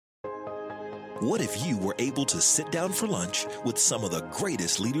What if you were able to sit down for lunch with some of the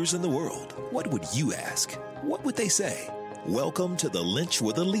greatest leaders in the world? What would you ask? What would they say? Welcome to the Lynch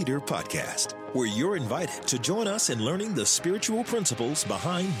with a Leader podcast, where you're invited to join us in learning the spiritual principles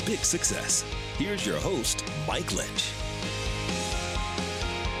behind big success. Here's your host, Mike Lynch.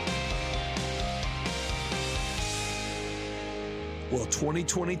 Well,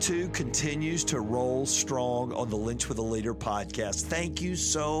 2022 continues to roll strong on the Lynch with a Leader podcast. Thank you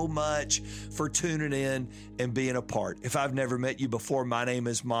so much for tuning in and being a part. If I've never met you before, my name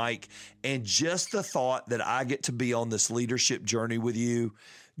is Mike, and just the thought that I get to be on this leadership journey with you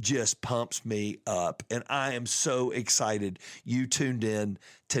just pumps me up. And I am so excited you tuned in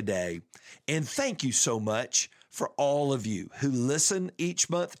today. And thank you so much for all of you who listen each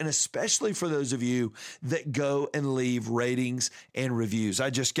month, and especially for those of you that go and leave ratings and reviews. I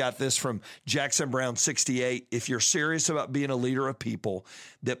just got this from Jackson Brown 68. If you're serious about being a leader of people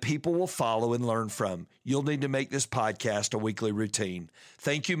that people will follow and learn from, you'll need to make this podcast a weekly routine.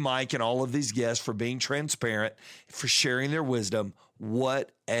 Thank you, Mike, and all of these guests for being transparent, for sharing their wisdom.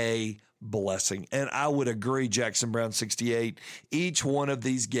 What a blessing. And I would agree, Jackson Brown 68, each one of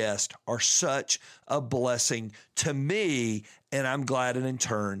these guests are such a blessing to me, and I'm glad, and in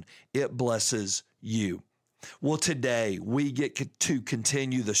turn, it blesses you. Well, today we get to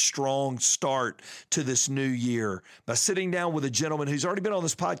continue the strong start to this new year by sitting down with a gentleman who's already been on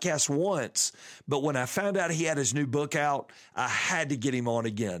this podcast once, but when I found out he had his new book out, I had to get him on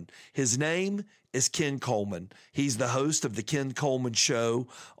again. His name is Ken Coleman. He's the host of the Ken Coleman Show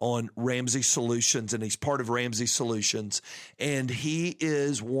on Ramsey Solutions, and he's part of Ramsey Solutions. And he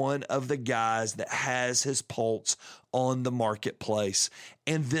is one of the guys that has his pulse on the marketplace.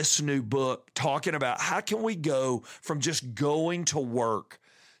 And this new book, talking about how can we go from just going to work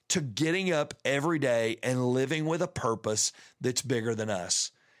to getting up every day and living with a purpose that's bigger than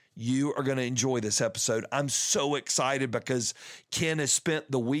us. You are going to enjoy this episode. I'm so excited because Ken has spent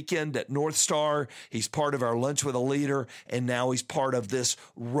the weekend at North Star. He's part of our Lunch with a Leader, and now he's part of this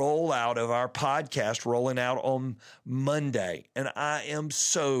rollout of our podcast rolling out on Monday. And I am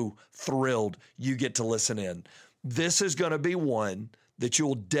so thrilled you get to listen in. This is going to be one that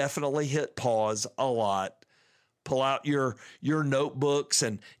you'll definitely hit pause a lot. Pull out your notebooks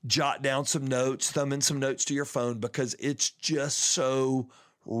and jot down some notes, thumb in some notes to your phone, because it's just so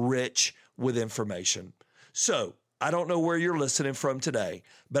rich with information. So I don't know where you're listening from today,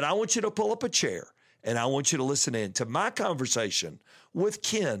 but I want you to pull up a chair and I want you to listen in to my conversation with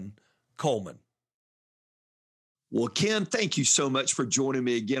Ken Coleman. Well, Ken, thank you so much for joining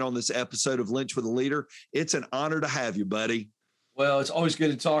me again on this episode of Lynch with a Leader. It's an honor to have you, buddy. Well, it's always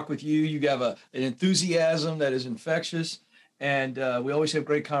good to talk with you. You have an enthusiasm that is infectious, and we always have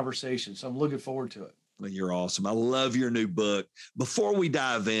great conversations. So I'm looking forward to it. Well, you're awesome. I love your new book. Before we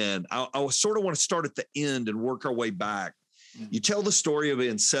dive in, I sort of want to start at the end and work our way back. Mm-hmm. You tell the story of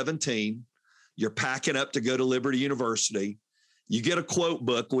being 17. You're packing up to go to Liberty University. You get a quote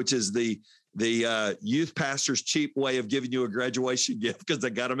book, which is the youth pastor's cheap way of giving you a graduation gift because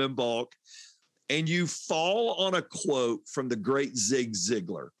they got them in bulk. And you fall on a quote from the great Zig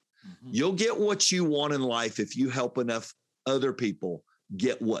Ziglar. Mm-hmm. You'll get what you want in life if you help enough other people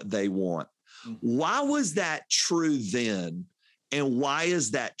get what they want. Why was that true then? And why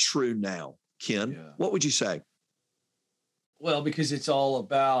is that true now, Ken? Yeah. What would you say? Well, because it's all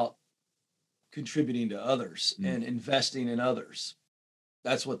about contributing to others and investing in others.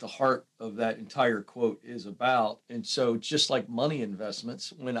 That's what the heart of that entire quote is about. And so just like money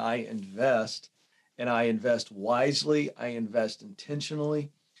investments, when I invest, and I invest wisely, I invest intentionally,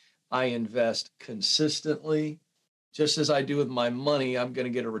 I invest consistently, just as I do with my money, I'm going to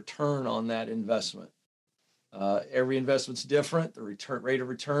get a return on that investment. Every investment's different. The rate of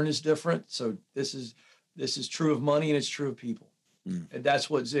return is different. So this is true of money, and it's true of people. And that's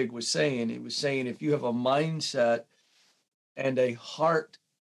what Zig was saying. He was saying if you have a mindset and a heart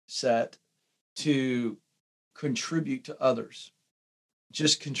set to contribute to others,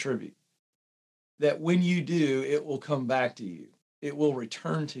 just contribute, that when you do, it will come back to you. It will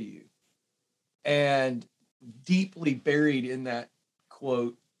return to you. And deeply buried in that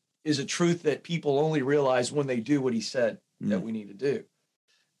quote is a truth that people only realize when they do what he said that we need to do.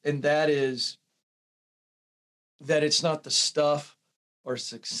 And that is that it's not the stuff or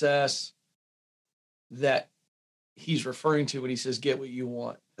success that he's referring to when he says, get what you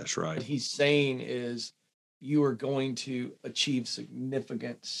want. That's right. What he's saying is you are going to achieve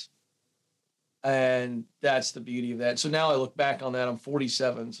significance. And that's the beauty of that. So now I look back on that. I'm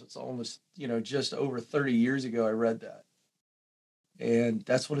 47, so it's almost, just over 30 years ago I read that. And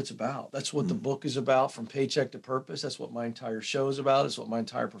that's what it's about. That's what the book is about, From Paycheck to Purpose. That's what my entire show is about. It's what my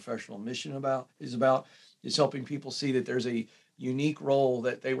entire professional mission is about. It's helping people see that there's a unique role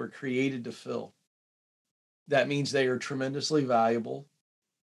that they were created to fill. That means they are tremendously valuable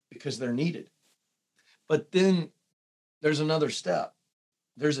because they're needed. But then there's another step.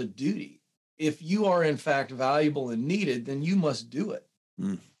 There's a duty. If you are in fact valuable and needed, then you must do it.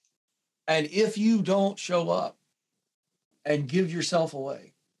 And if you don't show up and give yourself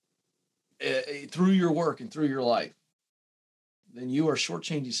away through your work and through your life, then you are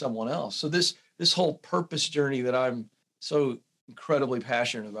shortchanging someone else. So this whole purpose journey that I'm so incredibly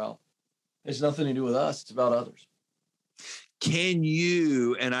passionate about has nothing to do with us. It's about others. Can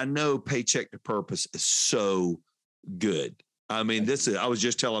you, and I know Paycheck to Purpose is so good. I mean, I was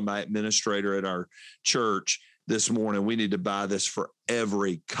just telling my administrator at our church this morning, we need to buy this for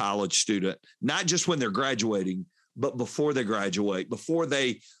every college student, not just when they're graduating, but before they graduate, before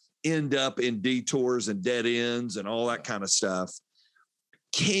they end up in detours and dead ends and all that kind of stuff.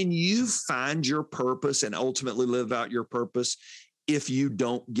 Can you find your purpose and ultimately live out your purpose if you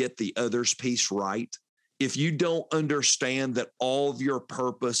don't get the others piece right? If you don't understand that all of your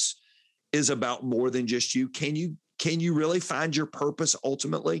purpose is about more than just you, can you really find your purpose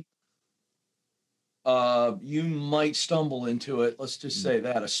ultimately? You might stumble into it. Let's just say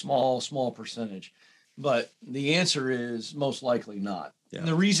that, a small percentage. But the answer is most likely not. Yeah. And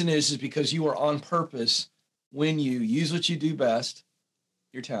the reason is because you are on purpose when you use what you do best,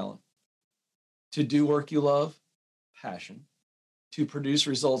 your talent, to do work you love, passion, to produce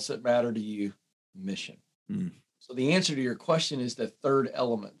results that matter to you, mission. So the answer to your question is the third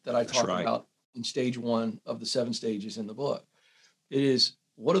element that I talk about in stage 1 of the 7 stages in the book. It is,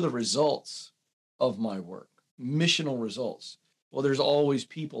 what are the results of my work? Missional results. Well, there's always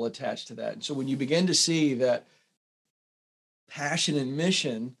people attached to that. And so when you begin to see that passion and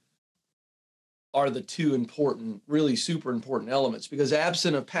mission are the two important, really super important elements, because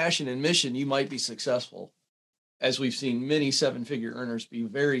absent of passion and mission, you might be successful, as we've seen many 7-figure earners be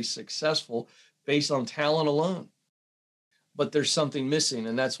very successful based on talent alone. But there's something missing,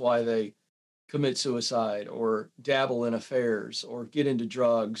 and that's why they commit suicide or dabble in affairs or get into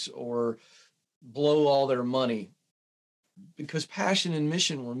drugs or blow all their money, because passion and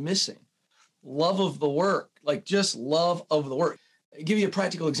mission were missing. Love of the work, like just love of the work. I'll give you a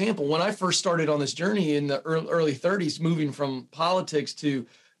practical example. When I first started on this journey in the early 30s, moving from politics to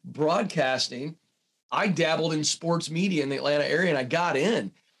broadcasting, I dabbled in sports media in the Atlanta area, and I got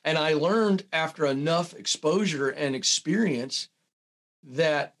in. And I learned after enough exposure and experience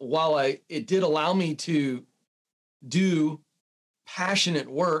that while it did allow me to do passionate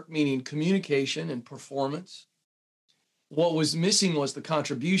work, meaning communication and performance, what was missing was the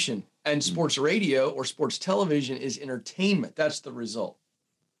contribution. And sports radio or sports television is entertainment. That's the result.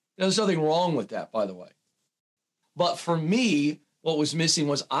 Now, there's nothing wrong with that, by the way. But for me, what was missing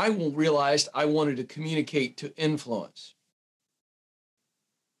was I realized I wanted to communicate to influence.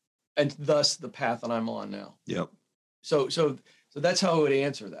 And thus the path that I'm on now. Yep. So that's how I would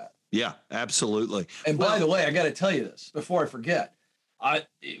answer that. Yeah, absolutely. And by the way, I got to tell you this before I forget.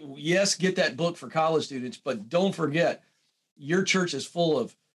 Yes, get that book for college students, but don't forget, your church is full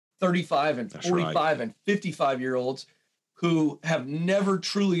of 35 and 45 and 55-year-olds who have never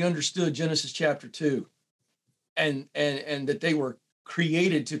truly understood Genesis chapter 2 and that they were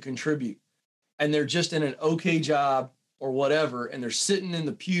created to contribute. And they're just in an okay job or whatever, and they're sitting in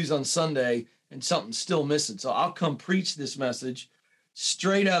the pews on Sunday and something's still missing. So I'll come preach this message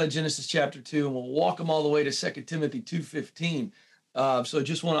straight out of Genesis chapter 2, and we'll walk them all the way to 2 Timothy 2:15.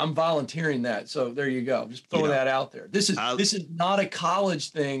 So I'm volunteering that. So there you go. Just throw that out there. This is not a college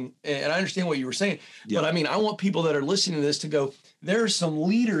thing. And I understand what you were saying, but I mean, I want people that are listening to this to go, there are some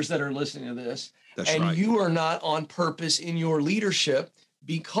leaders that are listening to this. You are not on purpose in your leadership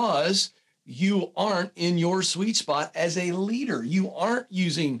because you aren't in your sweet spot as a leader. You aren't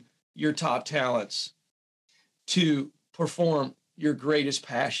using your top talents to perform your greatest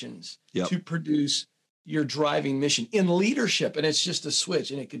passions, to produce your driving mission in leadership. And it's just a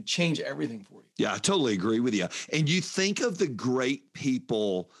switch, and it could change everything for you. Yeah, I totally agree with you. And you think of the great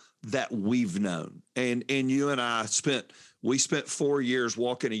people that we've known, and you and I spent 4 years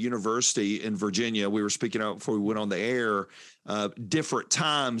walking a university in Virginia. We were speaking out before we went on the air, different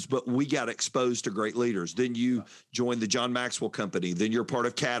times, but we got exposed to great leaders. Then you joined the John Maxwell Company. Then you're part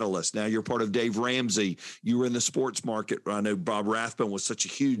of Catalyst. Now you're part of Dave Ramsey. You were in the sports market. I know Bob Rathbun was such a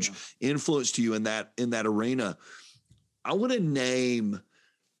huge influence to you in that arena. I want to name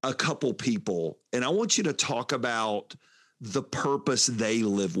a couple people, and I want you to talk about the purpose they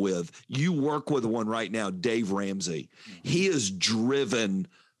live with. You work with one right now, Dave Ramsey. He is driven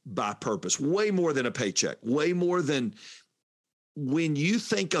by purpose, way more than a paycheck, way more than when you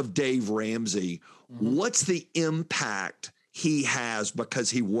think of Dave Ramsey, what's the impact he has because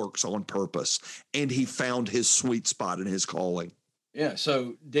he works on purpose and he found his sweet spot in his calling? Yeah.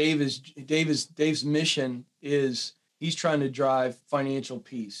 So Dave's mission is he's trying to drive financial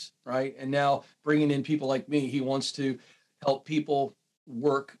peace, right? And now bringing in people like me, he wants to help people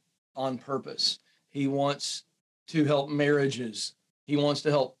work on purpose. He wants to help marriages. He wants to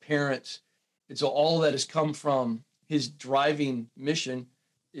help parents. And so all of that has come from his driving mission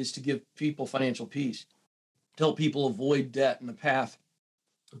is to give people financial peace, to help people avoid debt and the path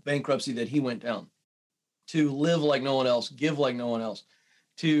of bankruptcy that he went down, to live like no one else, give like no one else,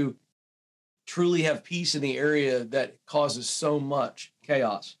 to truly have peace in the area that causes so much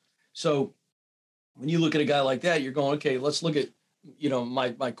chaos. So when you look at a guy like that, you're going, okay, let's look at,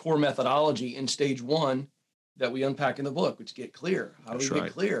 my core methodology in stage one that we unpack in the book, which get clear. How do we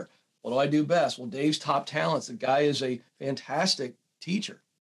get clear? What do I do best? Well, Dave's top talents. The guy is a fantastic teacher.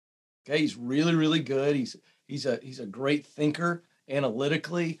 Okay, he's really, really good. He's a great thinker,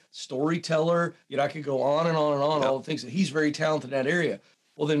 analytically, storyteller. I could go on and on and on. All the things that he's very talented in that area.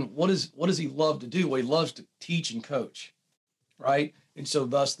 Well, then what does he love to do? Well, he loves to teach and coach, right? And so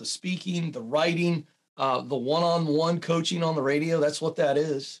thus the speaking, the writing, the one-on-one coaching on the radio, that's what that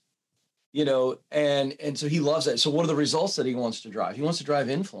is, and so he loves that. So what are the results that he wants to drive? He wants to drive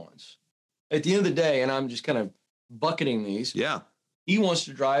influence. At the end of the day, and I'm just kind of bucketing these. Yeah. He wants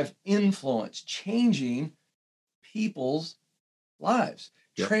to drive influence, changing people's lives,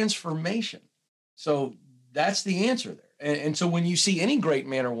 transformation. So that's the answer there. And so when you see any great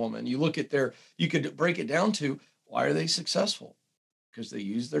man or woman, you look at you could break it down to, why are they successful? Because they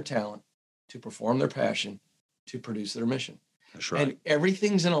use their talent to perform their passion, to produce their mission. That's right. And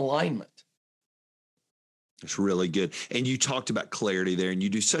everything's in alignment. It's really good. And you talked about clarity there, and you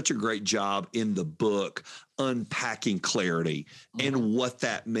do such a great job in the book unpacking clarity and what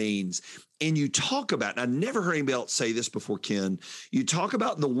that means. And you talk about, and I never heard anybody else say this before, Ken, you talk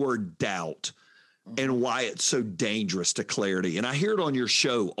about the word doubt and why it's so dangerous to clarity. And I hear it on your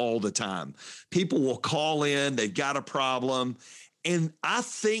show all the time. People will call in, they've got a problem, and I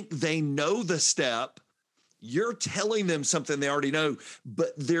think they know the step. You're telling them something they already know,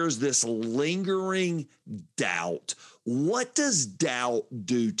 but there's this lingering doubt. What does doubt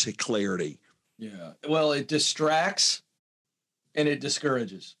do to clarity? Yeah. Well, it distracts and it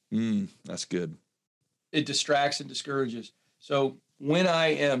discourages. That's good. It distracts and discourages. So when I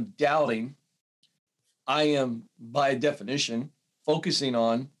am doubting, I am, by definition, focusing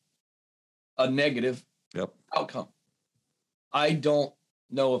on a negative outcome. I don't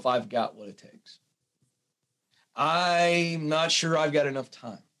know if I've got what it takes. I'm not sure I've got enough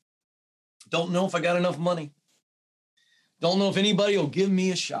time. Don't know if I got enough money. Don't know if anybody will give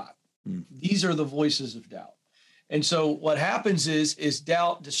me a shot. These are the voices of doubt. And so what happens is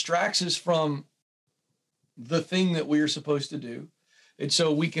doubt distracts us from the thing that we are supposed to do. And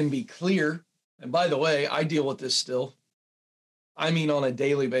so we can be clear. And by the way, I deal with this still. I mean, on a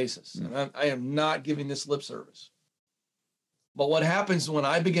daily basis. And I am not giving this lip service. But what happens when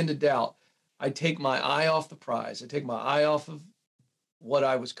I begin to doubt, I take my eye off the prize. I take my eye off of what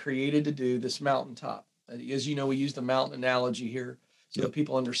I was created to do, this mountaintop. As you know, we use the mountain analogy here so that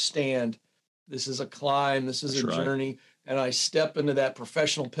people understand this is a climb, this is a journey, and I step into that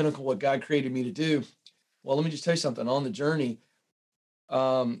professional pinnacle, what God created me to do. Well, let me just tell you something. On the journey, there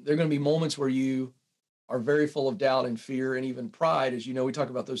are going to be moments where you are very full of doubt and fear and even pride. As you know, we talk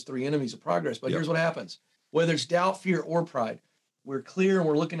about those three enemies of progress, but here's what happens. Whether it's doubt, fear, or pride, we're clear and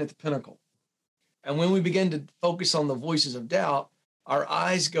we're looking at the pinnacle. And when we begin to focus on the voices of doubt, our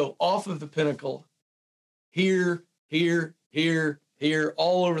eyes go off of the pinnacle, here,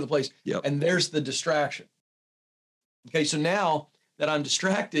 all over the place. And there's the distraction. Okay, so now that I'm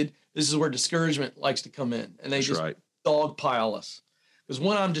distracted, this is where discouragement likes to come in. And they dogpile us. Because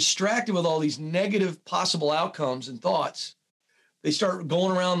when I'm distracted with all these negative possible outcomes and thoughts, they start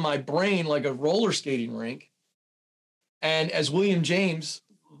going around my brain like a roller skating rink. And as William James,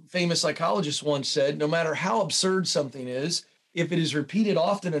 famous psychologist, once said, no matter how absurd something is, if it is repeated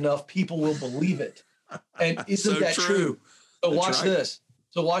often enough, people will believe it. And isn't that true? So watch this.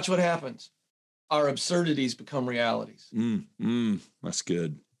 So watch what happens. Our absurdities become realities. That's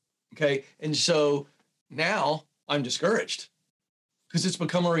good. Okay. And so now I'm discouraged because it's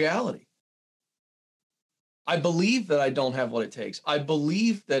become a reality. I believe that I don't have what it takes. I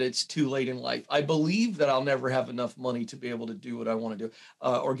believe that it's too late in life. I believe that I'll never have enough money to be able to do what I want to do,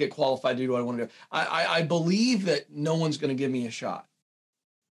 or get qualified to do what I want to do. I believe that no one's going to give me a shot.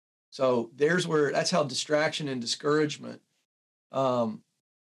 So that's how distraction and discouragement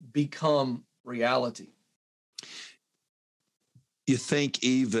become reality. You think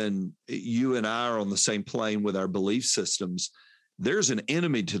even you and I are on the same plane with our belief systems. There's an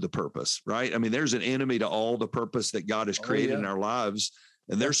enemy to the purpose, right? I mean, there's an enemy to all the purpose that God has created in our lives.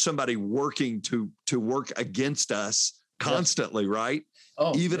 And there's somebody working to work against us constantly, right?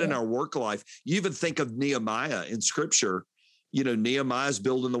 Even in our work life. You even think of Nehemiah in scripture. You know, Nehemiah's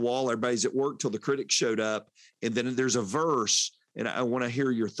building the wall. Everybody's at work till the critics showed up. And then there's a verse, and I want to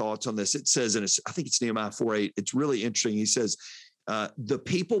hear your thoughts on this. It says, and I think it's Nehemiah 4:8. It's really interesting. He says, the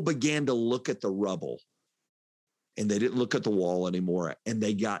people began to look at the rubble, and they didn't look at the wall anymore, and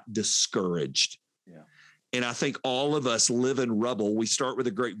they got discouraged. Yeah. And I think all of us live in rubble. We start with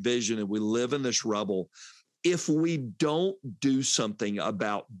a great vision, and we live in this rubble. If we don't do something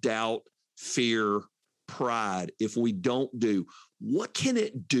about doubt, fear, pride, if we don't do, what can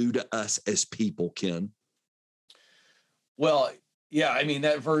it do to us as people, Ken? Well, yeah, I mean,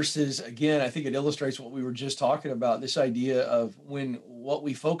 that verse is, again, I think it illustrates what we were just talking about, this idea of when what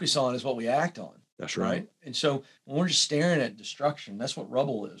we focus on is what we act on. That's right. And so when we're just staring at destruction, that's what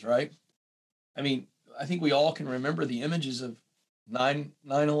rubble is, right? I mean, I think we all can remember the images of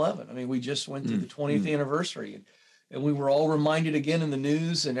 9/11. I mean, we just went through the 20th anniversary, and we were all reminded again in the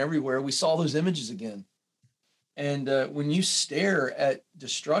news and everywhere. We saw those images again. And when you stare at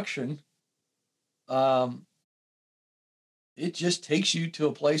destruction, it just takes you to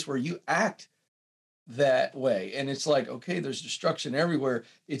a place where you act that way. And it's like, okay, there's destruction everywhere.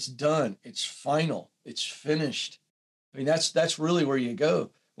 It's done. It's final. It's finished. I mean, that's really where you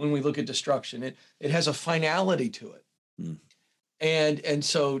go when we look at destruction. It has a finality to it. And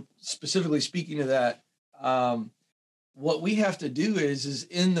so specifically speaking to that, what we have to do is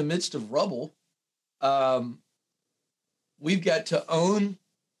in the midst of rubble, we've got to own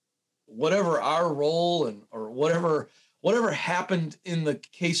whatever our role or whatever happened in the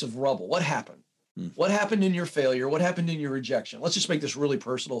case of rubble. What happened? What happened in your failure? What happened in your rejection? Let's just make this really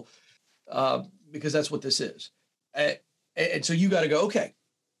personal, because that's what this is. And so you got to go, okay,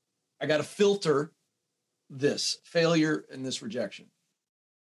 I got to filter this failure and this rejection.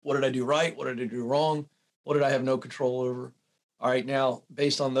 What did I do right? What did I do wrong? What did I have no control over? All right, now,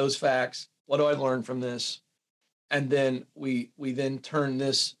 based on those facts, what do I learn from this? And then we then turn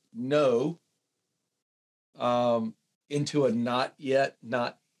this no into a not yet,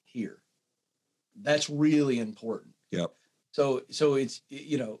 not here. That's really important. Yep. So it's,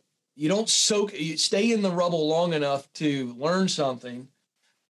 you don't you stay in the rubble long enough to learn something,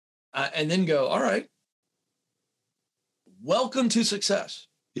 and then go, all right, welcome to success.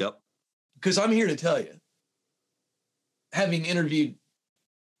 Yep. Because I'm here to tell you, having interviewed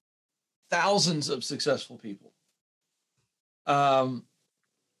thousands of successful people,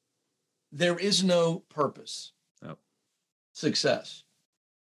 there is no purpose, success,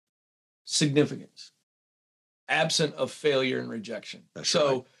 significance, absent of failure and rejection. That's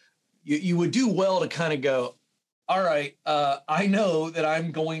right. You would do well to kind of go, all right, I know that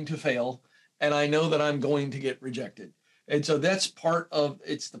I'm going to fail, and I know that I'm going to get rejected. And so that's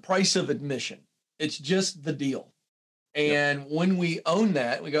it's the price of admission. It's just the deal. And when we own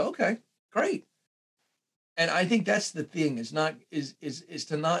that, we go, okay, great. And I think that's the thing, is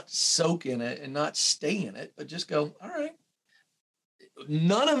to not soak in it and not stay in it, but just go, all right.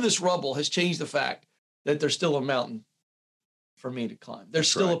 None of this rubble has changed the fact that there's still a mountain for me to climb. There's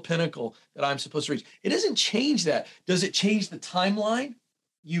still a pinnacle that I'm supposed to reach. It doesn't change that. Does it change the timeline?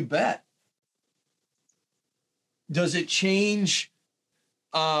 You bet. Does it change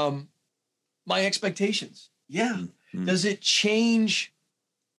my expectations? Yeah. Mm-hmm. Does it change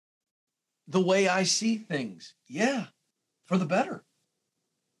the way I see things? Yeah, for the better.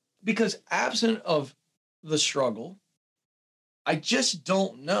 Because absent of the struggle, I just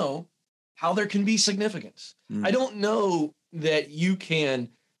don't know how there can be significance. I don't know that you can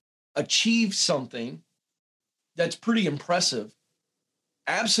achieve something that's pretty impressive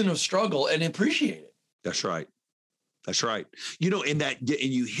absent of struggle and appreciate it. That's right. That's right. And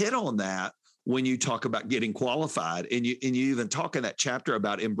you hit on that when you talk about getting qualified, and you even talk in that chapter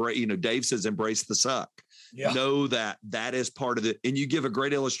about Dave says, embrace the suck. Yeah. Know that is part of it. And you give a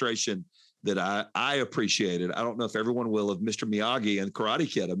great illustration that I appreciated. I don't know if everyone will, of Mr. Miyagi and Karate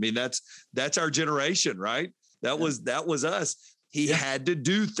Kid. I mean, that's our generation, right? That was us. He had to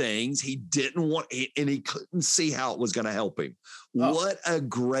do things he didn't want, and he couldn't see how it was going to help him. Oh. What a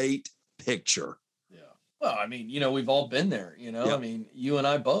great picture. Well, I mean, we've all been there, Yeah. I mean, you and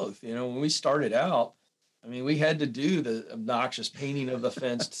I both, when we started out, I mean, we had to do the obnoxious painting of the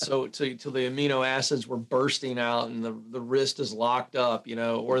fence so till the amino acids were bursting out and the wrist is locked up,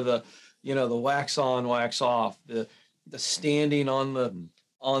 or the wax on, wax off, the standing on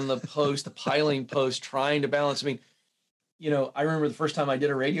the post, the piling post, trying to balance. I mean, I remember the first time I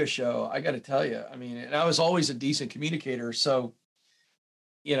did a radio show, I got to tell you, I mean, and I was always a decent communicator. So,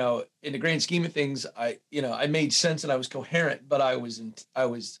 in the grand scheme of things, I made sense and I was coherent, but I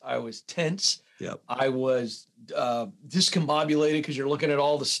was tense. Yep. I was discombobulated because you're looking at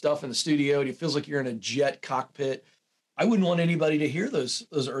all the stuff in the studio and it feels like you're in a jet cockpit. I wouldn't want anybody to hear those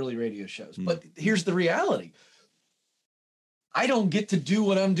early radio shows. But here's the reality. I don't get to do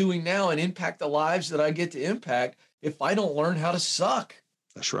what I'm doing now and impact the lives that I get to impact if I don't learn how to suck.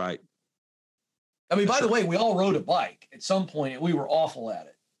 That's right. I mean, by the way, we all rode a bike at some point and we were awful at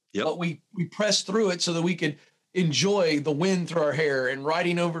it. Yep. But we pressed through it so that we could enjoy the wind through our hair and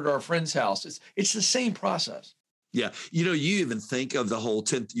riding over to our friend's house. It's the same process. Yeah. You even think of the whole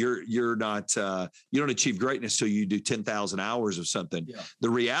 10th, you're not, you don't achieve greatness till you do 10,000 hours of something. Yeah. The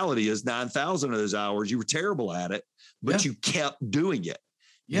reality is 9,000 of those hours, you were terrible at it, but you kept doing it.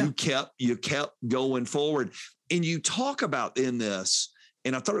 Yeah. You kept going forward. And you talk about in this,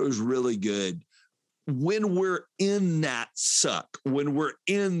 and I thought it was really good, when we're in that suck, when we're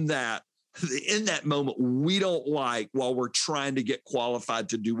in that moment we don't like, while we're trying to get qualified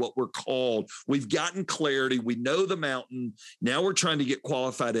to do what we're called, we've gotten clarity, we know the mountain, now we're trying to get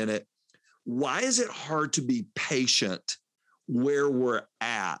qualified in it. Why is it hard to be patient where we're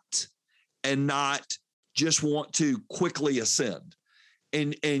at and not just want to quickly ascend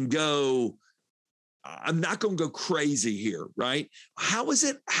and go, I'm not going to go crazy here, right? How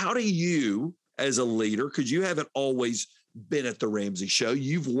do you as a leader, because you haven't always been at the Ramsey Show,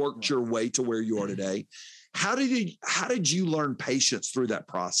 you've worked your way to where you are today. How did you learn patience through that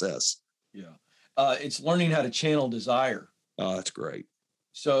process? Yeah. It's learning how to channel desire. Oh, that's great.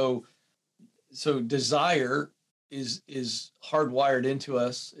 So desire is hardwired into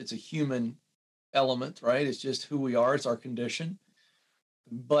us. It's a human element, right? It's just who we are. It's our condition.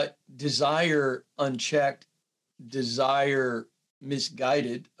 But desire unchecked, desire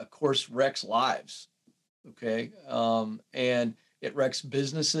misguided, of course, wrecks lives. Okay. And it wrecks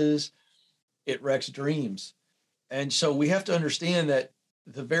businesses, it wrecks dreams. And so we have to understand that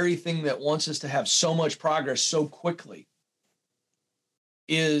the very thing that wants us to have so much progress so quickly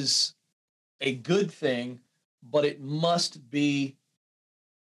is a good thing, but it must be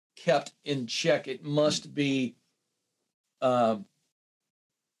kept in check. It must be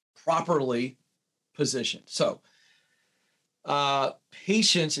properly positioned. So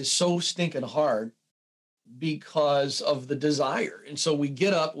patience is so stinking hard because of the desire. And so we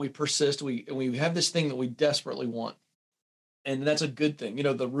get up, we persist, we have this thing that we desperately want. And that's a good thing.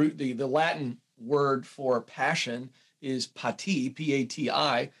 The Latin word for passion is pati,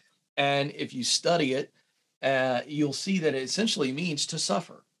 P-A-T-I. And if you study it, you'll see that it essentially means to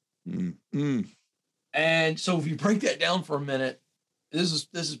suffer. Mm-hmm. And so if you break that down for a minute, this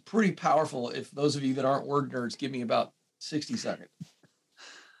is pretty powerful. If those of you that aren't word nerds, give me about 60 seconds.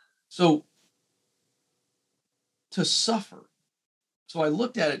 So to suffer. So I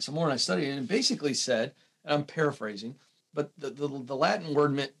looked at it some more and I studied it, and it basically said, and I'm paraphrasing, but the Latin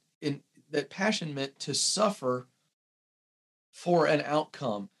word meant that passion meant to suffer for an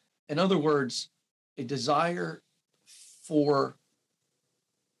outcome. In other words, a desire for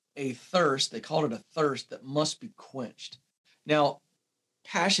a thirst, they called it a thirst that must be quenched. Now,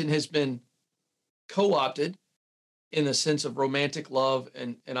 passion has been co-opted in the sense of romantic love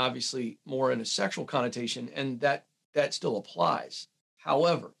and obviously more in a sexual connotation, and that still applies.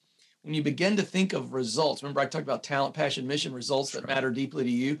 However, when you begin to think of results, remember I talked about talent, passion, mission, results that matter deeply to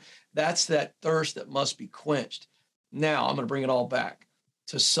you, that's that thirst that must be quenched. Now, I'm going to bring it all back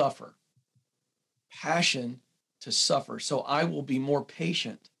to suffer. Passion to suffer. So I will be more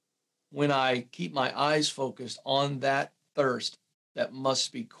patient when I keep my eyes focused on that thirst that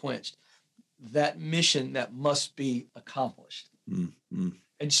must be quenched, that mission that must be accomplished. Mm-hmm.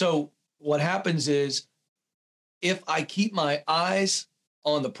 And so what happens is, if I keep my eyes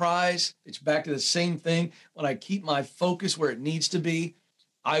on the prize, it's back to the same thing. When I keep my focus where it needs to be,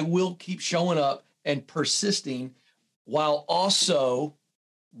 I will keep showing up and persisting while also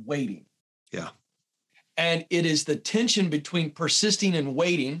waiting. Yeah. And it is the tension between persisting and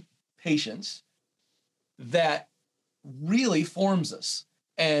waiting, patience, that really forms us.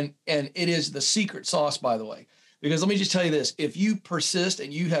 And it is the secret sauce, by the way, because let me just tell you this: if you persist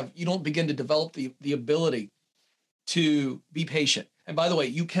and you don't begin to develop the ability to be patient, And by the way,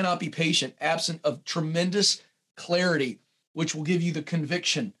 you cannot be patient absent of tremendous clarity, which will give you the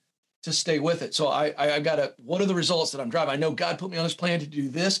conviction to stay with it. So I got to, what are the results that I'm driving? I know God put me on this plan to do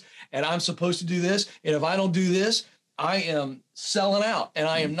this, and I'm supposed to do this. And if I don't do this, I am selling out and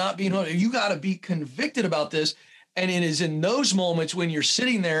I am not being, you got to be convicted about this. And it is in those moments when you're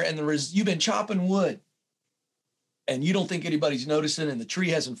sitting there and you've been chopping wood and you don't think anybody's noticing and the tree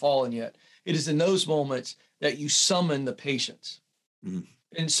hasn't fallen yet. It is in those moments that you summon the patience. Mm.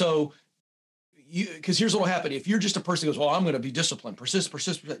 And so because here's what will happen. If you're just a person who goes, well, I'm going to be disciplined, persist,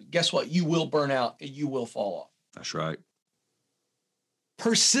 guess what? You will burn out and you will fall off. That's right.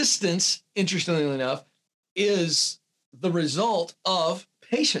 Persistence, interestingly enough, is the result of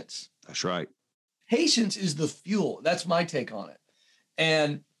patience. That's right. Patience is the fuel. That's my take on it.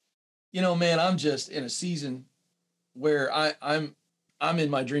 And, man, I'm just in a season where I'm in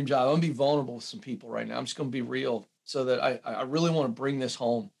my dream job. I'm going to be vulnerable with some people right now. I'm just going to be real so that I really want to bring this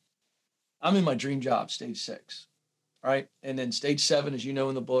home. I'm in my dream job, stage 6, right? And then stage 7, as you know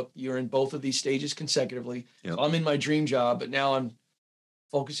in the book, you're in both of these stages consecutively. Yep. So I'm in my dream job, but now I'm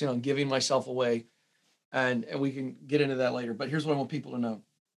focusing on giving myself away. And we can get into that later. But here's what I want people to know.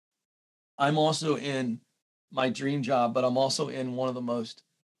 I'm also in my dream job, but I'm also in one of the most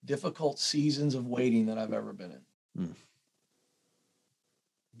difficult seasons of waiting that I've ever been in. Mm.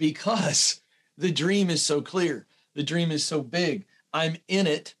 Because the dream is so clear. The dream is so big. I'm in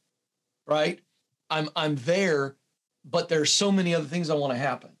it, right? I'm there, but there's so many other things I want to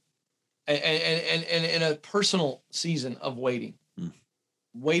happen. And in a personal season of waiting,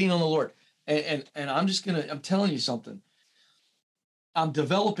 waiting on the Lord. And I'm telling you something. I'm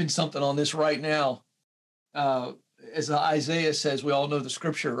developing something on this right now. As Isaiah says, we all know the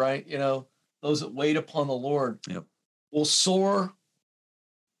scripture, right? Those that wait upon the Lord will soar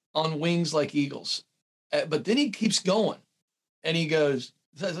on wings like eagles. But then he keeps going and he goes,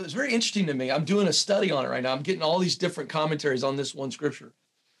 it's very interesting to me. I'm doing a study on it right now. I'm getting all these different commentaries on this one scripture.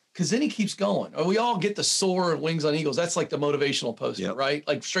 Because then he keeps going. We all get the soar and wings on eagles. That's like the motivational poster, right?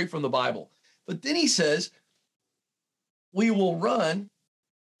 Like straight from the Bible. But then he says, we will run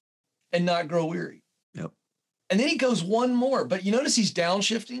and not grow weary. Yep. And then he goes one more. But you notice he's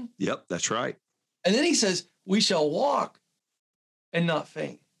downshifting? Yep, that's right. And then he says, we shall walk and not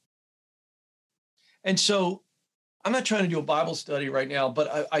faint. And so I'm not trying to do a Bible study right now,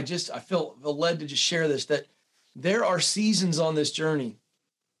 but I feel led to just share this, that there are seasons on this journey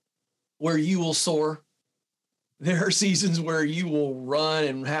where you will soar. There are seasons where you will run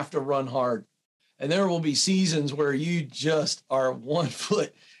and have to run hard. And there will be seasons where you just are one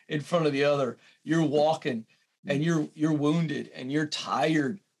foot in front of the other. You're walking and you're wounded and you're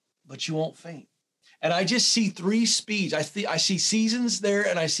tired, but you won't faint. And I just see 3 speeds. I see seasons there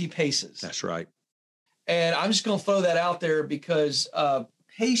and I see paces. That's right. And I'm just going to throw that out there because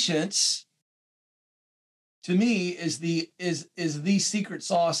patience, to me, is the secret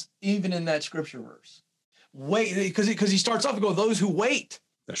sauce, even in that scripture verse. Wait, because he starts off and goes, those who wait.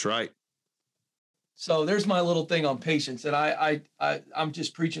 That's right. So there's my little thing on patience, and I'm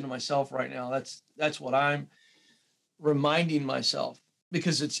just preaching to myself right now. That's what I'm reminding myself,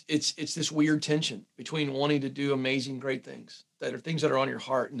 because it's this weird tension between wanting to do amazing, great things that are things that are on your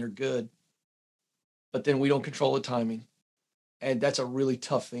heart and they're good, but then we don't control the timing, and that's a really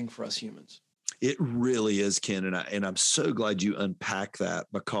tough thing for us humans. It really is, Ken, and I'm so glad you unpack that,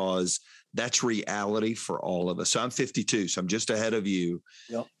 because that's reality for all of us. So I'm 52, so I'm just ahead of you.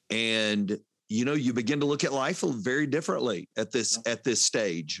 Yep. And you begin to look at life very differently at this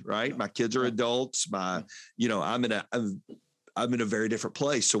stage, right? My kids are adults. I'm in a very different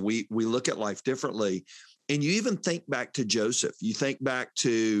place. So we look at life differently. And you even think back to Joseph. You think back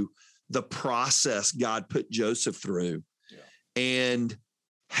to the process God put Joseph through, and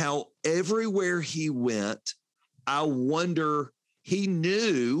how everywhere he went, I wonder, he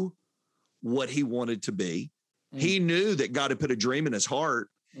knew what he wanted to be. He knew that God had put a dream in his heart.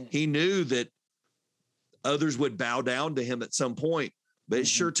 He knew that others would bow down to him at some point, but it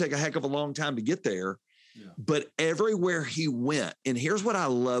sure took a heck of a long time to get there. Yeah. But everywhere he went, and here's what I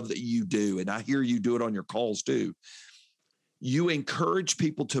love that you do, and I hear you do it on your calls too. You encourage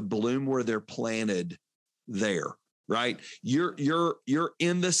people to bloom where they're planted there, right? You're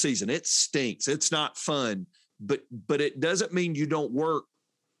in the season. It stinks. It's not fun, but it doesn't mean you don't work.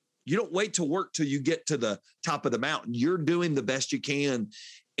 You don't wait to work till you get to the top of the mountain. You're doing the best you can,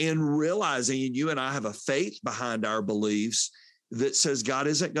 and realizing, and you and I have a faith behind our beliefs that says God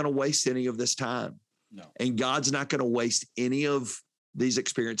isn't going to waste any of this time. No. And God's not going to waste any of these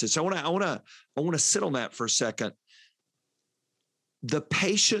experiences. So I want to sit on that for a second. The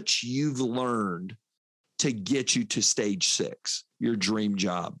patience you've learned to get you to stage 6, your dream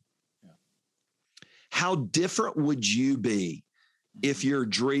job. Yeah. How different would you be if your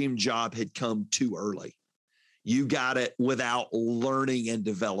dream job had come too early? You got it without learning and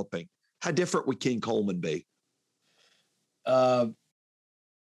developing. How different would Ken Coleman be? I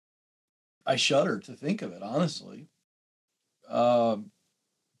shudder to think of it, honestly. You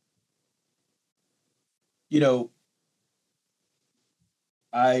know,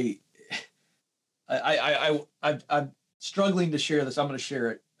 I'm struggling to share this. I'm going to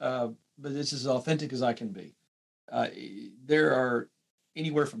share it, but this is as authentic as I can be. There are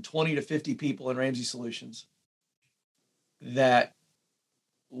anywhere from 20 to 50 people in Ramsey Solutions that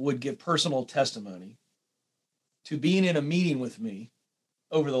would give personal testimony to being in a meeting with me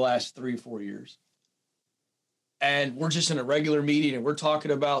over the last 3 or 4 years. And we're just in a regular meeting and we're talking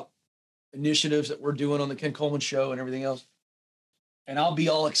about initiatives that we're doing on the Ken Coleman Show and everything else. And I'll be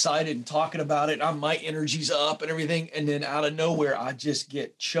all excited and talking about it. My energy's up and everything. And then out of nowhere, I just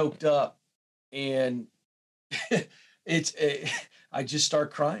get choked up and I just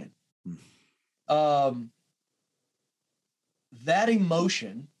start crying. That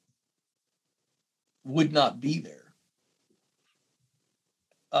emotion would not be there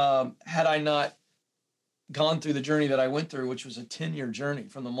had I not gone through the journey that I went through, which was a 10-year journey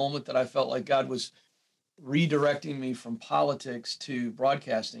from the moment that I felt like God was redirecting me from politics to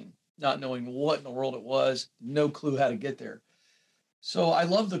broadcasting, not knowing what in the world it was, no clue how to get there. So I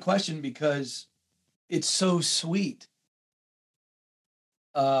love the question because it's so sweet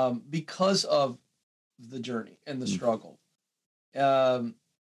because of the journey and the struggle.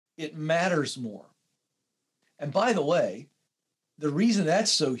 It matters more. And by the way, the reason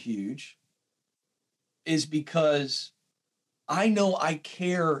that's so huge is because I know I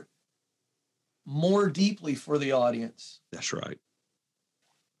care more deeply for the audience. That's right.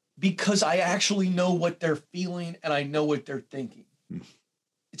 Because I actually know what they're feeling and I know what they're thinking.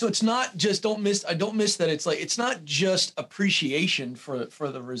 So it's not just, I don't miss that. It's like, it's not just appreciation for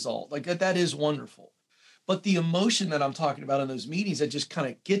the result. Like that is wonderful. But the emotion that I'm talking about in those meetings that just kind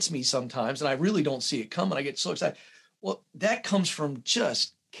of gets me sometimes, and I really don't see it coming. I get so excited. Well, that comes from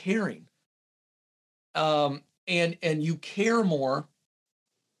just caring. And you care more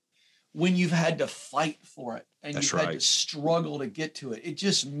when you've had to fight for it and you've had to struggle to get to it. It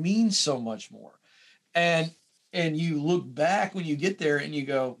just means so much more. And you look back when you get there and you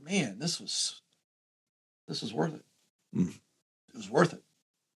go, man, this was worth it. It was worth it.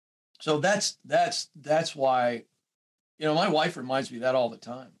 So that's why, my wife reminds me of that all the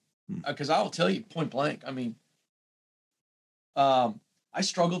time, because I will tell you point blank. I mean, I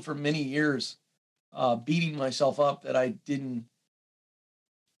struggled for many years, beating myself up that I didn't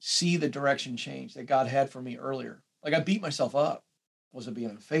see the direction change that God had for me earlier. Like I beat myself up. Was I being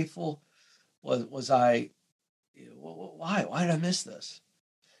unfaithful? Was I, why did I miss this?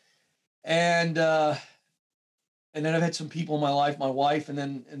 And then I've had some people in my life, my wife, and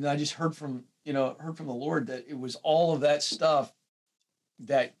then I just heard from the Lord that it was all of that stuff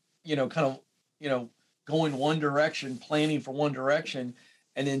that, going one direction, planning for one direction,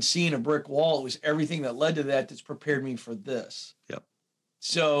 and then seeing a brick wall. It was everything that led to that that's prepared me for this. Yep.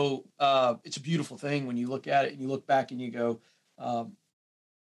 So it's a beautiful thing when you look at it and you look back and you go,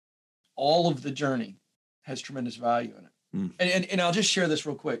 all of the journey has tremendous value in it. And I'll just share this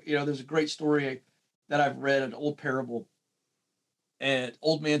real quick. There's a great story that I've read, an old parable, and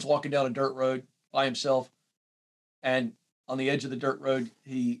old man's walking down a dirt road by himself, and on the edge of the dirt road,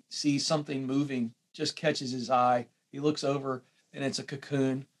 he sees something moving, just catches his eye. He looks over, and it's a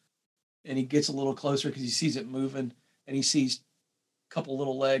cocoon, and he gets a little closer because he sees it moving, and he sees a couple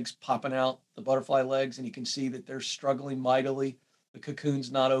little legs popping out, the butterfly legs, and he can see that they're struggling mightily. The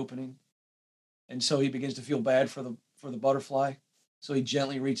cocoon's not opening, and so he begins to feel bad for the butterfly, so he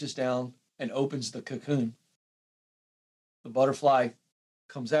gently reaches down and opens the cocoon. The butterfly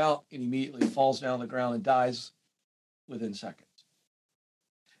comes out and immediately falls down on the ground and dies within seconds.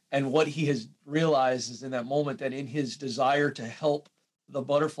 And what he has realized is in that moment that in his desire to help the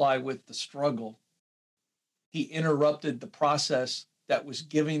butterfly with the struggle, he interrupted the process that was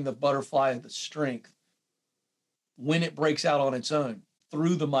giving the butterfly the strength when it breaks out on its own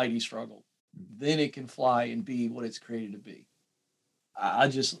through the mighty struggle. Then it can fly and be what it's created to be. I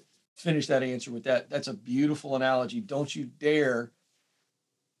just finish that answer with that. That's a beautiful analogy. Don't you dare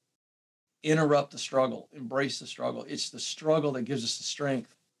interrupt the struggle. Embrace the struggle. It's the struggle that gives us the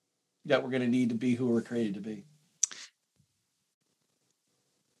strength that we're going to need to be who we're created to be.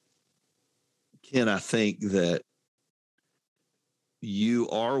 Ken, I think that you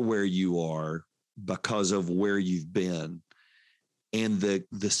are where you are because of where you've been and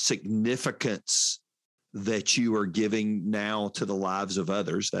the significance that you are giving now to the lives of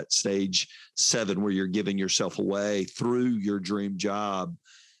others, that stage 7 where you're giving yourself away through your dream job.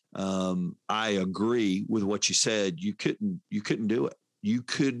 I agree with what you said. You couldn't do it. You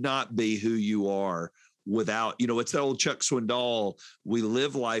could not be who you are without, it's that old Chuck Swindoll. We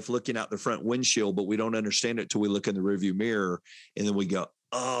live life looking out the front windshield, but we don't understand it till we look in the rearview mirror. And then we go,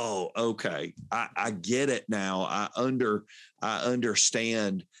 oh, okay. I get it now. I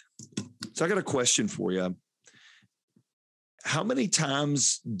understand. So I got a question for you. How many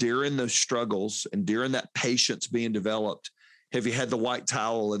times during those struggles and during that patience being developed, have you had the white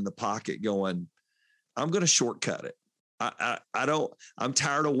towel in the pocket going, I'm going to shortcut it. I'm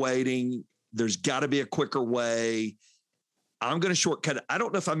tired of waiting. There's got to be a quicker way. I'm going to shortcut it. I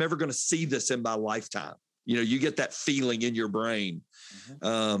don't know if I'm ever going to see this in my lifetime. You get that feeling in your brain.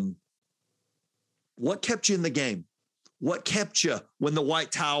 Mm-hmm. What kept you in the game? What kept you when the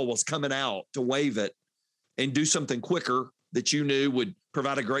white towel was coming out to wave it and do something quicker that you knew would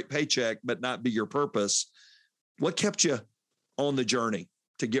provide a great paycheck, but not be your purpose? What kept you on the journey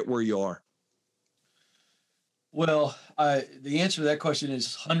to get where you are? Well, the answer to that question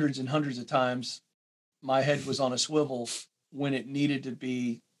is hundreds and hundreds of times my head was on a swivel when it needed to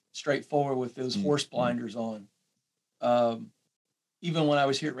be straightforward with those horse blinders on. Even when I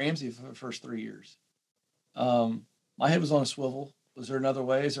was here at Ramsey for the first 3 years, my head was on a swivel. Was there another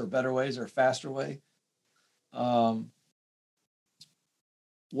way? Is there a better way? Is there a faster way?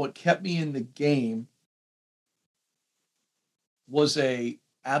 What kept me in the game was a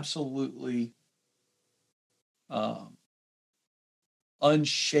absolutely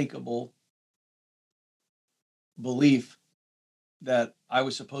unshakable belief that I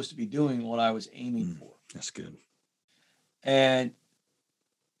was supposed to be doing what I was aiming for. That's good. And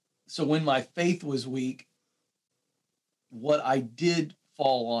so when my faith was weak, what I did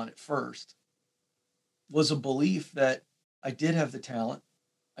fall on at first was a belief that I did have the talent,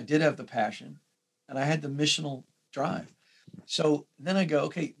 I did have the passion, and I had the missional drive. So then I go,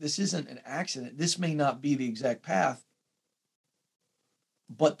 okay, this isn't an accident. This may not be the exact path,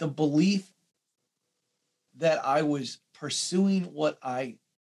 but the belief that I was pursuing what I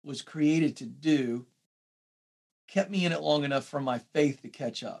was created to do kept me in it long enough for my faith to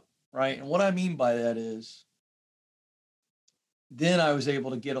catch up, right? And what I mean by that is then I was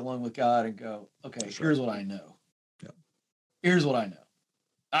able to get along with God and go, okay, here's what I know. Yep. Here's what I know.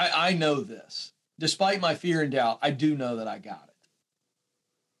 I know this. Despite my fear and doubt, I do know that I got it.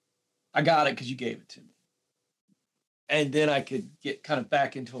 I got it because you gave it to me. And then I could get kind of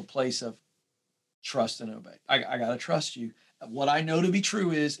back into a place of trust and obey. I got to trust you. What I know to be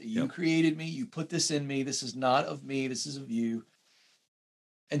true is you created me. You put this in me. This is not of me. This is of you.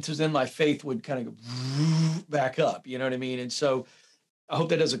 And so then my faith would kind of go back up. You know what I mean? And so I hope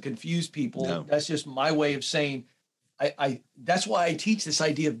that doesn't confuse people. No. That's just my way of saying, I that's why I teach this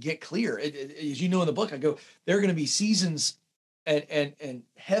idea of get clear. As you know in the book, I go, there are going to be seasons and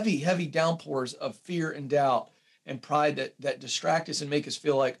heavy downpours of fear and doubt and pride that distract us and make us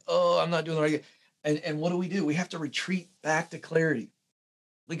feel like, oh, I'm not doing the right thing. And what do? We have to retreat back to clarity.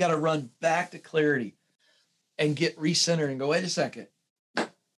 We got to run back to clarity and get recentered and go, wait a second.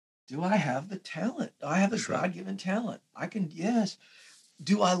 Do I have the talent? Do I have the God-given talent? I can, yes.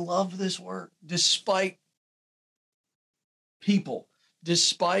 Do I love this work despite people,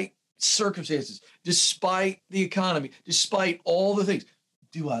 despite circumstances, despite the economy, despite all the things?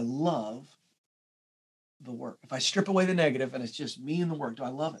 Do I love the work? If I strip away the negative and it's just me and the work, do I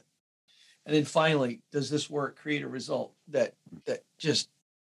love it? And then finally, does this work create a result that just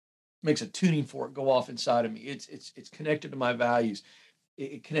makes a tuning fork go off inside of me? It's connected to my values.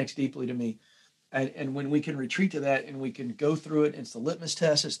 It connects deeply to me. And when we can retreat to that and we can go through it, it's the litmus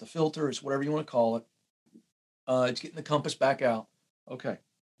test, it's the filter, it's whatever you want to call it. It's getting the compass back out. Okay.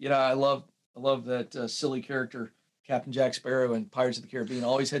 I love that silly character, Captain Jack Sparrow in Pirates of the Caribbean,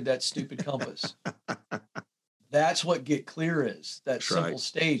 always had that stupid compass. That's what get clear is, that simple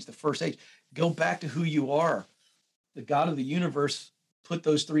stage, the first stage. Go back to who you are. The God of the universe put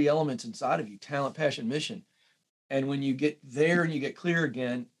those 3 elements inside of you, talent, passion, mission. And when you get there and you get clear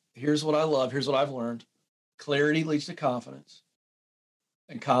again, here's what I love, here's what I've learned. Clarity leads to confidence,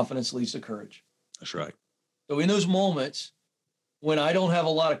 and confidence leads to courage. That's right. So in those moments when I don't have a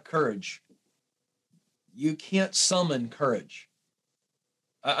lot of courage, you can't summon courage.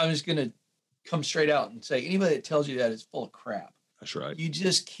 I'm just going to come straight out and say, anybody that tells you that is full of crap. That's right. You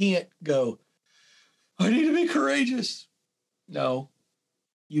just can't go, I need to be courageous. No,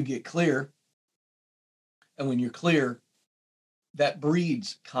 you get clear. And when you're clear, that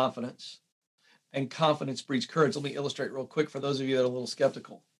breeds confidence, and confidence breeds courage. Let me illustrate real quick for those of you that are a little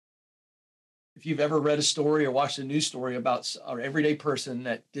skeptical. if you've ever read a story or watched a news story about an everyday person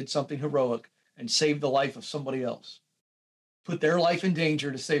that did something heroic and saved the life of somebody else, put their life in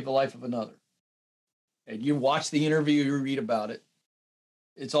danger to save the life of another, and you watch the interview, you read about it,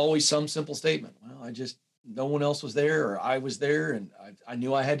 it's always some simple statement. Well, no one else was there, or I was there, and I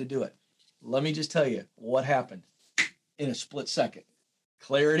knew I had to do it. Let me just tell you what happened in a split second.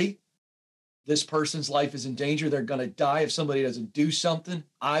 Clarity. This person's life is in danger. They're going to die if somebody doesn't do something.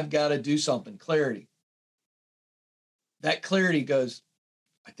 I've got to do something. Clarity. That clarity goes,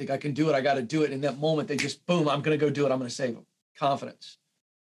 I think I can do it. I got to do it. In that moment, they just, boom, I'm going to go do it. I'm going to save them. Confidence.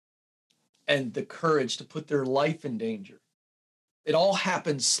 And the courage to put their life in danger. It all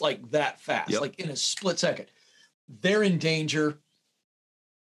happens like that fast, like in a split second. They're in danger.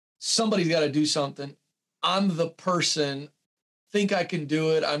 Somebody's got to do something. I'm the person. Think I can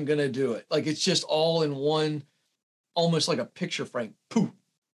do it. I'm going to do it. Like, it's just all in one, almost like a picture frame. Poof.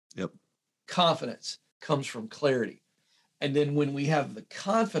 Yep. Confidence comes from clarity. And then when we have the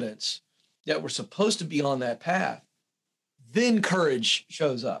confidence that we're supposed to be on that path, then courage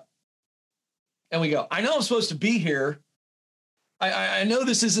shows up. And we go, I know I'm supposed to be here. I know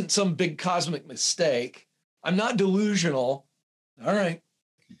this isn't some big cosmic mistake. I'm not delusional. All right.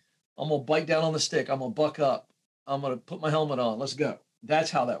 I'm going to bite down on the stick. I'm going to buck up. I'm going to put my helmet on. Let's go.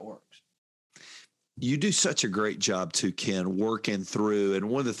 That's how that works. You do such a great job too, Ken, working through. And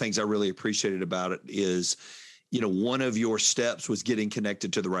one of the things I really appreciated about it is, one of your steps was getting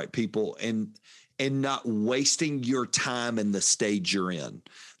connected to the right people and not wasting your time in the stage you're in.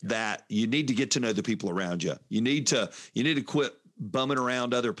 That you need to get to know the people around you. You need to quit bumming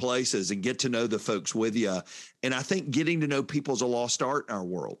around other places and get to know the folks with you. And I think getting to know people is a lost art in our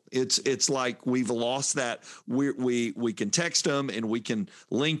world. It's like we've lost that. We can text them and we can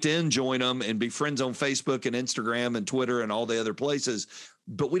LinkedIn join them and be friends on Facebook and Instagram and Twitter and all the other places,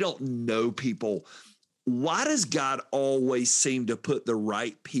 but we don't know people. Why does God always seem to put the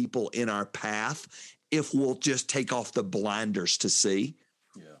right people in our path if we'll just take off the blinders to see?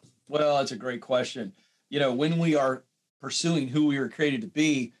 Yeah. Well, that's a great question. When we are pursuing who we were created to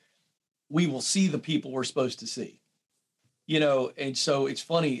be, we will see the people we're supposed to see, and so it's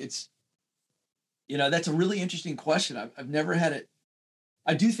funny. That's a really interesting question. I've never had it.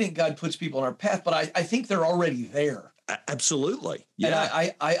 I do think God puts people on our path, but I think they're already there. Absolutely. Yeah.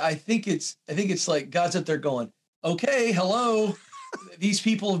 And I think it's like God's up there going, okay, hello. These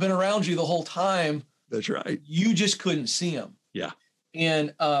people have been around you the whole time. That's right. You just couldn't see them. Yeah.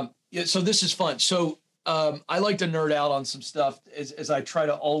 And so this is fun. So I like to nerd out on some stuff as I try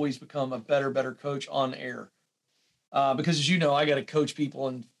to always become a better coach on air. Because as you know, I got to coach people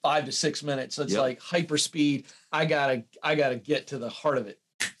in 5 to 6 minutes. So it's like hyper speed. I gotta get to the heart of it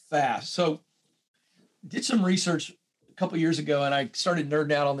fast. So did some research a couple years ago, and I started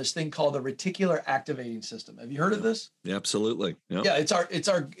nerding out on this thing called the reticular activating system. Have you heard of this? Yeah, absolutely. Yep. Yeah,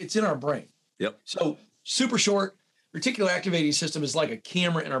 it's in our brain. Yep. So super short, reticular activating system is like a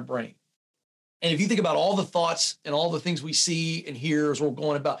camera in our brain. And if you think about all the thoughts and all the things we see and hear as we're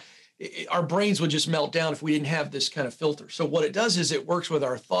going about, our brains would just melt down if we didn't have this kind of filter. So what it does is it works with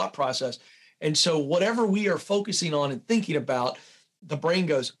our thought process. And so whatever we are focusing on and thinking about, the brain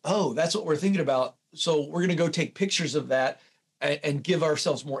goes, oh, that's what we're thinking about. So we're going to go take pictures of that and give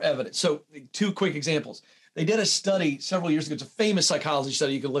ourselves more evidence. So 2 quick examples. They did a study several years ago. It's a famous psychology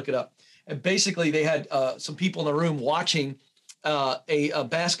study. You can look it up. And basically they had some people in the room watching a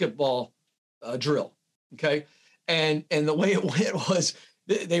basketball drill. Okay. And the way it went was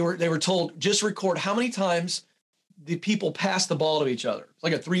they were told, just record how many times the people pass the ball to each other. It's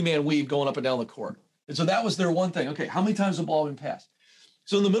like a 3-man weave going up and down the court. And so that was their one thing. Okay. How many times the ball been passed?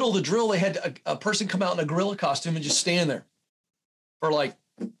 So in the middle of the drill, they had a person come out in a gorilla costume and just stand there for like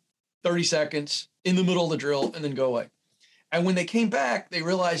 30 seconds in the middle of the drill and then go away. And when they came back, they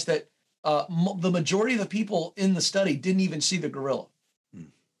realized that the majority of the people in the study didn't even see the gorilla.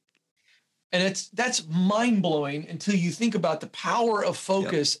 And that's mind-blowing until you think about the power of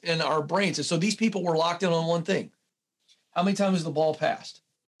focus in our brains. And so these people were locked in on one thing. How many times has the ball passed?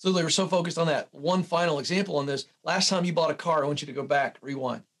 So they were so focused on that. One final example on this. Last time you bought a car, I want you to go back,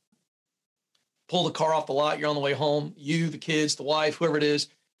 rewind. Pull the car off the lot. You're on the way home. You, the kids, the wife, whoever it is.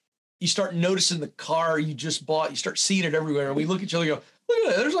 You start noticing the car you just bought. You start seeing it everywhere. And we look at each other and go, look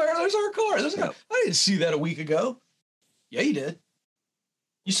at that. There's our car. There's our car. I didn't see that a week ago. Yeah, you did.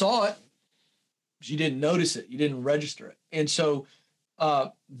 You saw it. But you didn't notice it. You didn't register it. And so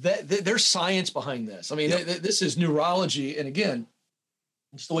there's science behind this. I mean, this is neurology. And again,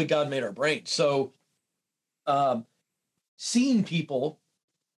 it's the way God made our brain. So seeing people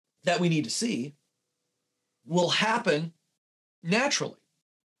that we need to see will happen naturally.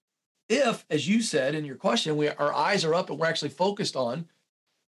 if, as you said in your question, our eyes are up and we're actually focused on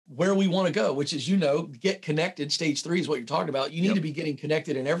where we want to go, which is, get connected. Stage 3 is what you're talking about. You need to be getting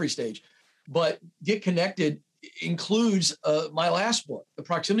connected in every stage, but get connected includes my last book, The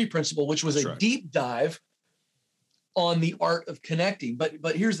Proximity Principle, which was a deep dive on the art of connecting.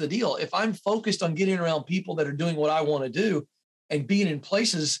 But here's the deal. If I'm focused on getting around people that are doing what I want to do and being in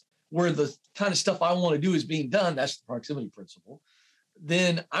places where the kind of stuff I want to do is being done, that's the proximity principle,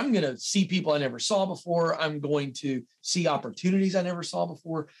 then I'm going to see people I never saw before. I'm going to see opportunities I never saw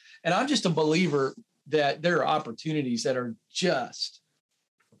before. And I'm just a believer that there are opportunities that are just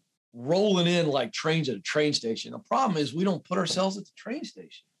rolling in like trains at a train station. The problem is we don't put ourselves at the train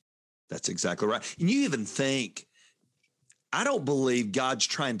station. That's exactly right. And you even think, I don't believe God's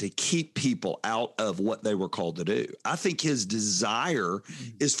trying to keep people out of what they were called to do. I think his desire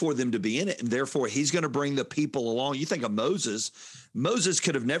is for them to be in it. And therefore he's going to bring the people along. You think of Moses. Moses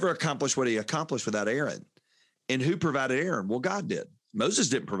could have never accomplished what he accomplished without Aaron. And who provided Aaron? Well, God did. Moses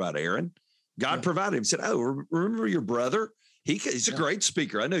didn't provide Aaron. God provided him. He said, oh, remember your brother? He's a great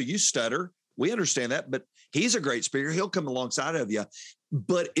speaker. I know you stutter. We understand that, but he's a great speaker. He'll come alongside of you.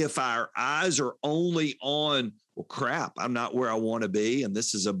 But if our eyes are only on, well, crap, I'm not where I want to be, and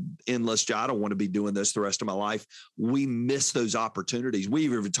this is an endless job, I don't want to be doing this the rest of my life, we miss those opportunities. We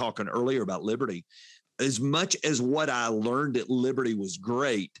were even talking earlier about Liberty. As much as what I learned at Liberty was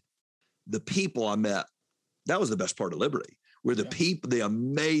great, the people I met, that was the best part of Liberty, were the people, the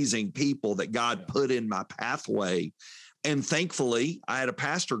amazing people that God put in my pathway. And thankfully, I had a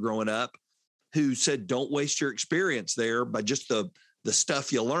pastor growing up who said, don't waste your experience there by just the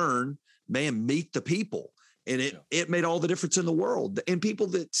stuff you learn, man, meet the people. And it made all the difference in the world. And people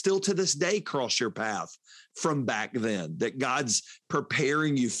that still to this day cross your path from back then, that God's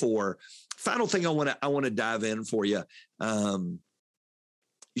preparing you for. Final thing I want to dive in for you.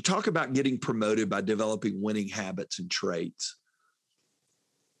 You talk about getting promoted by developing winning habits and traits.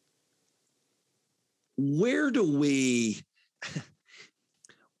 Where do we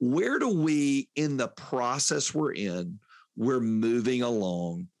in the process we're moving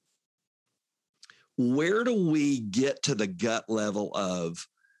along, where do we get to the gut level of,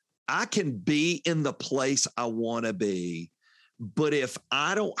 I can be in the place I want to be, but if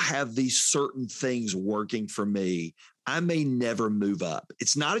I don't have these certain things working for me, I may never move up.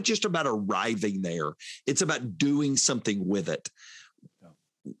 It's not just about arriving there. It's about doing something with it.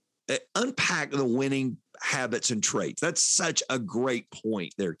 Unpack the winning habits and traits. That's such a great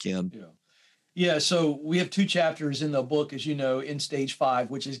point there, Ken. Yeah. So we have 2 chapters in the book, as you know, in stage 5,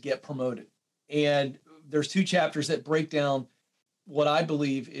 which is get promoted. And there's 2 chapters that break down what I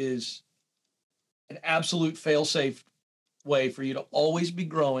believe is an absolute fail-safe way for you to always be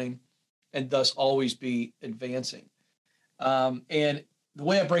growing and thus always be advancing. And the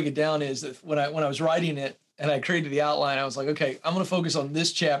way I break it down is that when I was writing it and I created the outline, I was like, okay, I'm going to focus on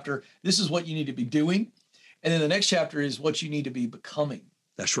this chapter. This is what you need to be doing. And then the next chapter is what you need to be becoming.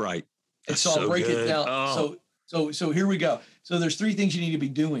 That's right. And so I'll break it down. Oh. So here we go. So there's 3 things you need to be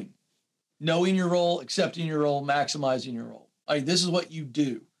doing: knowing your role, accepting your role, maximizing your role. All right, this is what you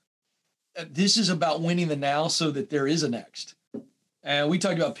do. This is about winning the now so that there is a next. And we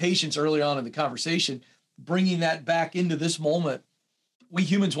talked about patience early on in the conversation, bringing that back into this moment. We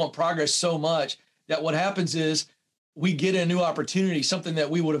humans want progress so much that what happens is we get a new opportunity, something that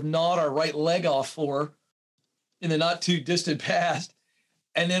we would have gnawed our right leg off for in the not too distant past.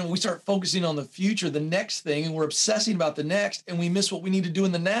 And then we start focusing on the future, the next thing, and we're obsessing about the next, and we miss what we need to do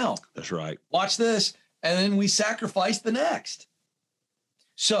in the now. That's right. Watch this. And then we sacrifice the next.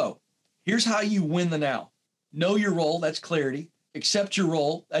 So here's how you win the now. Know your role, that's clarity. Accept your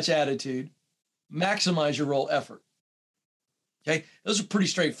role, that's attitude. Maximize your role, effort. Okay, those are pretty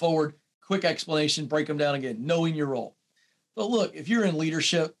straightforward. Quick explanation, break them down again. Knowing your role. But look, if you're in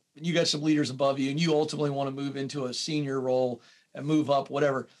leadership and you got some leaders above you and you ultimately want to move into a senior role and move up,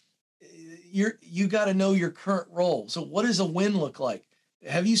 whatever, you got to know your current role. So what does a win look like?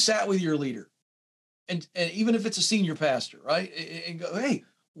 Have you sat with your leader? And even if it's a senior pastor, right? And go, hey,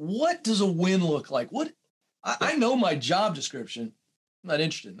 what does a win look like? I know my job description. I'm not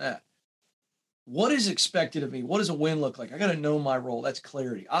interested in that. What is expected of me? What does a win look like? I got to know my role. That's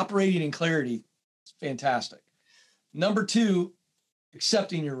clarity. Operating in clarity is fantastic. Number 2,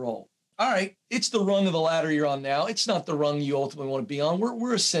 accepting your role. All right, it's the rung of the ladder you're on now. It's not the rung you ultimately want to be on.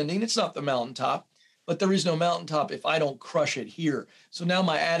 We're ascending. It's not the mountaintop, but there is no mountaintop if I don't crush it here. So now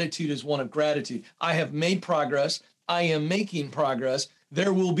my attitude is one of gratitude. I have made progress. I am making progress.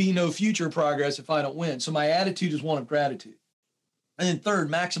 There will be no future progress if I don't win. So my attitude is one of gratitude. And then 3rd,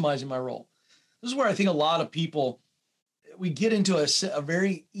 maximizing my role. This is where I think a lot of people, we get into a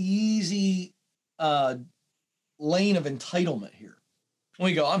very easy lane of entitlement here.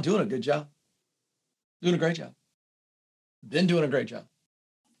 We go, I'm doing a good job, doing a great job, been doing a great job.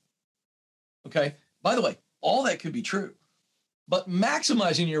 Okay. By the way, all that could be true, but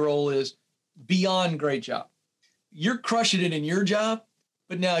maximizing your role is beyond great job. You're crushing it in your job,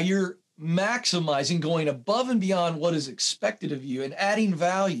 but now you're maximizing, going above and beyond what is expected of you and adding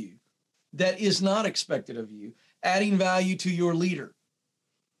value that is not expected of you, adding value to your leader,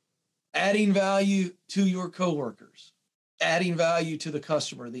 adding value to your coworkers, adding value to the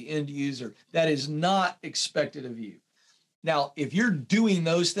customer, the end user that is not expected of you. Now, if you're doing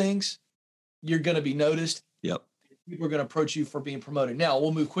those things, you're going to be noticed. Yep. People are going to approach you for being promoted. Now,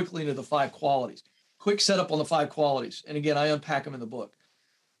 we'll move quickly into the 5 qualities. Quick setup on the 5 qualities. And again, I unpack them in the book.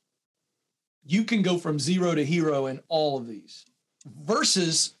 You can go from 0 to hero in all of these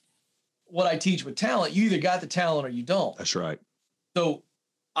versus what I teach with talent. You either got the talent or you don't. That's right. So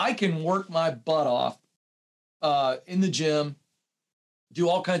I can work my butt off in the gym, do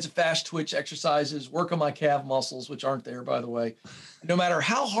all kinds of fast twitch exercises, work on my calf muscles, which aren't there, by the way. No matter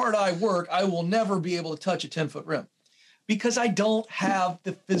how hard I work, I will never be able to touch a 10-foot rim because I don't have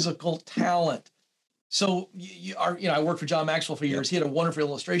the physical talent. So I worked for John Maxwell for years. He had a wonderful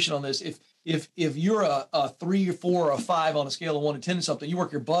illustration on this. If you're a 3 or 4 or a 5 on a scale of 1 to 10 or something, you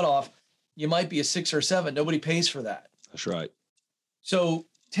work your butt off, you might be a 6 or a 7. Nobody pays for that. That's right. So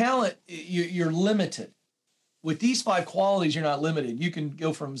talent, you're limited. With these 5 qualities, you're not limited. You can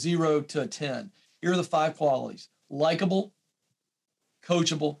go from 0 to 10. Here are the 5 qualities: likable,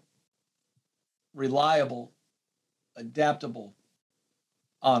 coachable, reliable, adaptable,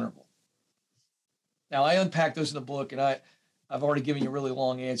 honorable. Now, I unpack those in the book, and I've already given you a really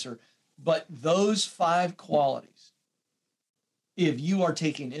long answer. But those 5 qualities, if you are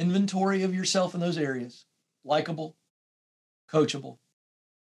taking inventory of yourself in those areas, likable, coachable,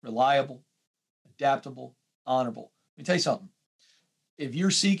 reliable, adaptable, honorable. Let me tell you something. If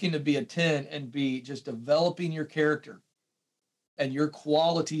you're seeking to be a 10 and be just developing your character and your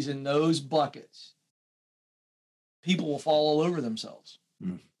qualities in those buckets, people will fall all over themselves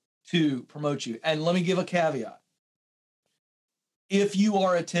to promote you. And let me give a caveat. If you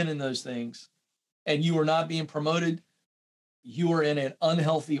are a 10 in those things and you are not being promoted, you are in an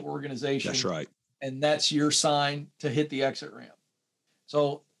unhealthy organization. That's right. And that's your sign to hit the exit ramp.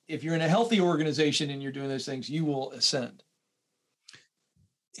 So if you're in a healthy organization and you're doing those things, you will ascend.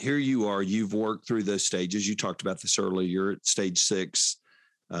 Here you are. You've worked through those stages. You talked about this earlier. You're at stage 6.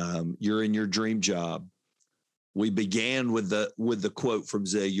 You're in your dream job. We began with the quote from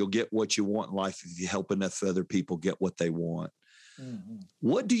Zay: "You'll get what you want in life if you help enough other people get what they want." Mm-hmm.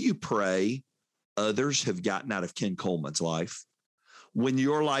 What do you pray others have gotten out of Ken Coleman's life? When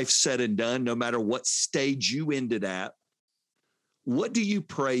your life's said and done, no matter what stage you ended at, what do you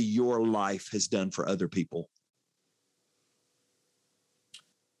pray your life has done for other people?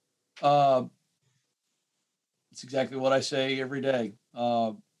 It's exactly what I say every day,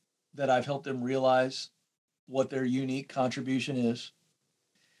 that I've helped them realize what their unique contribution is,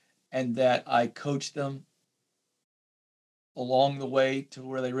 and that I coached them along the way to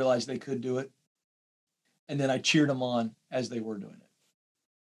where they realized they could do it. And then I cheered them on as they were doing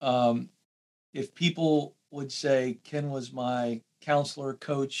it. If people would say Ken was my counselor,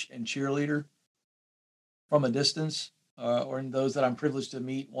 coach, and cheerleader from a distance, or in those that I'm privileged to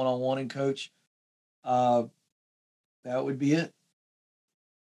meet one-on-one and coach, that would be it.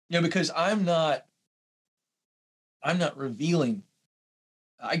 Because I'm not revealing.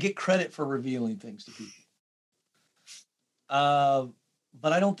 I get credit for revealing things to people.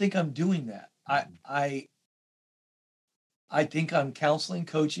 But I don't think I'm doing that. I think I'm counseling,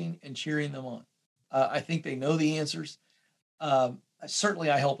 coaching, and cheering them on. I think they know the answers. Certainly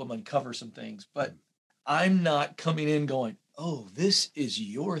I help them uncover some things, but I'm not coming in going, "Oh, this is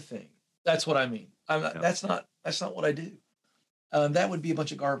your thing." That's what I mean. That's not what I do. That would be a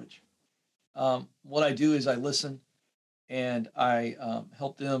bunch of garbage. What I do is I listen and I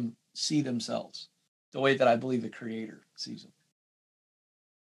help them see themselves the way that I believe the Creator sees them.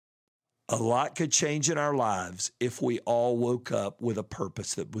 A lot could change in our lives if we all woke up with a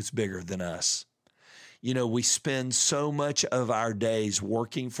purpose that was bigger than us. We spend so much of our days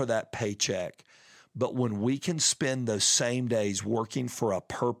working for that paycheck, but when we can spend those same days working for a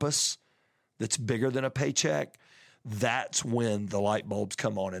purpose that's bigger than a paycheck, that's when the light bulbs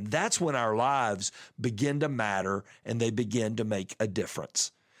come on. And that's when our lives begin to matter and they begin to make a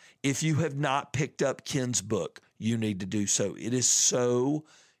difference. If you have not picked up Ken's book, you need to do so. It is so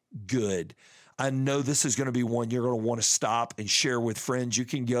good. I know this is going to be one you're going to want to stop and share with friends. You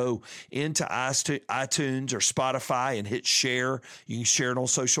can go into iTunes or Spotify and hit share. You can share it on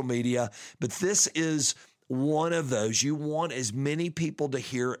social media. But this is one of those you want as many people to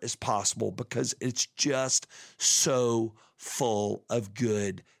hear as possible because it's just so full of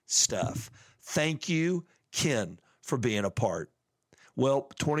good stuff. Thank you, Ken, for being a part.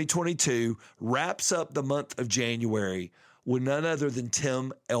 Well, 2022 wraps up the month of January with none other than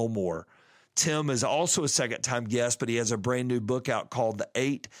Tim Elmore. Tim is also a second-time guest, but he has a brand new book out called The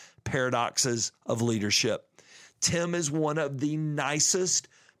 8 Paradoxes of Leadership. Tim is one of the nicest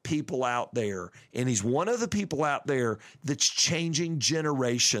people out there, and he's one of the people out there that's changing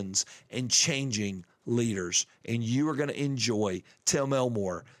generations and changing leaders. And you are going to enjoy Tim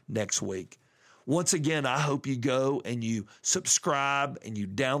Elmore next week. Once again, I hope you go and you subscribe and you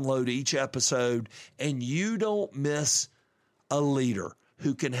download each episode and you don't miss a leader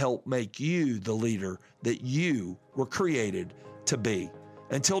who can help make you the leader that you were created to be.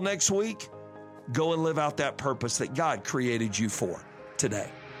 Until next week, go and live out that purpose that God created you for today.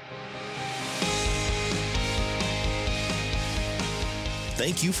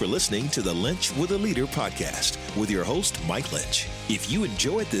 Thank you for listening to the Lynch with a Leader podcast with your host, Mike Lynch. If you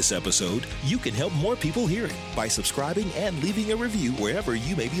enjoyed this episode, you can help more people hear it by subscribing and leaving a review wherever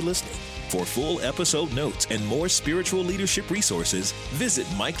you may be listening. For full episode notes and more spiritual leadership resources, visit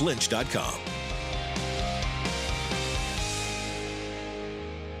MikeLynch.com.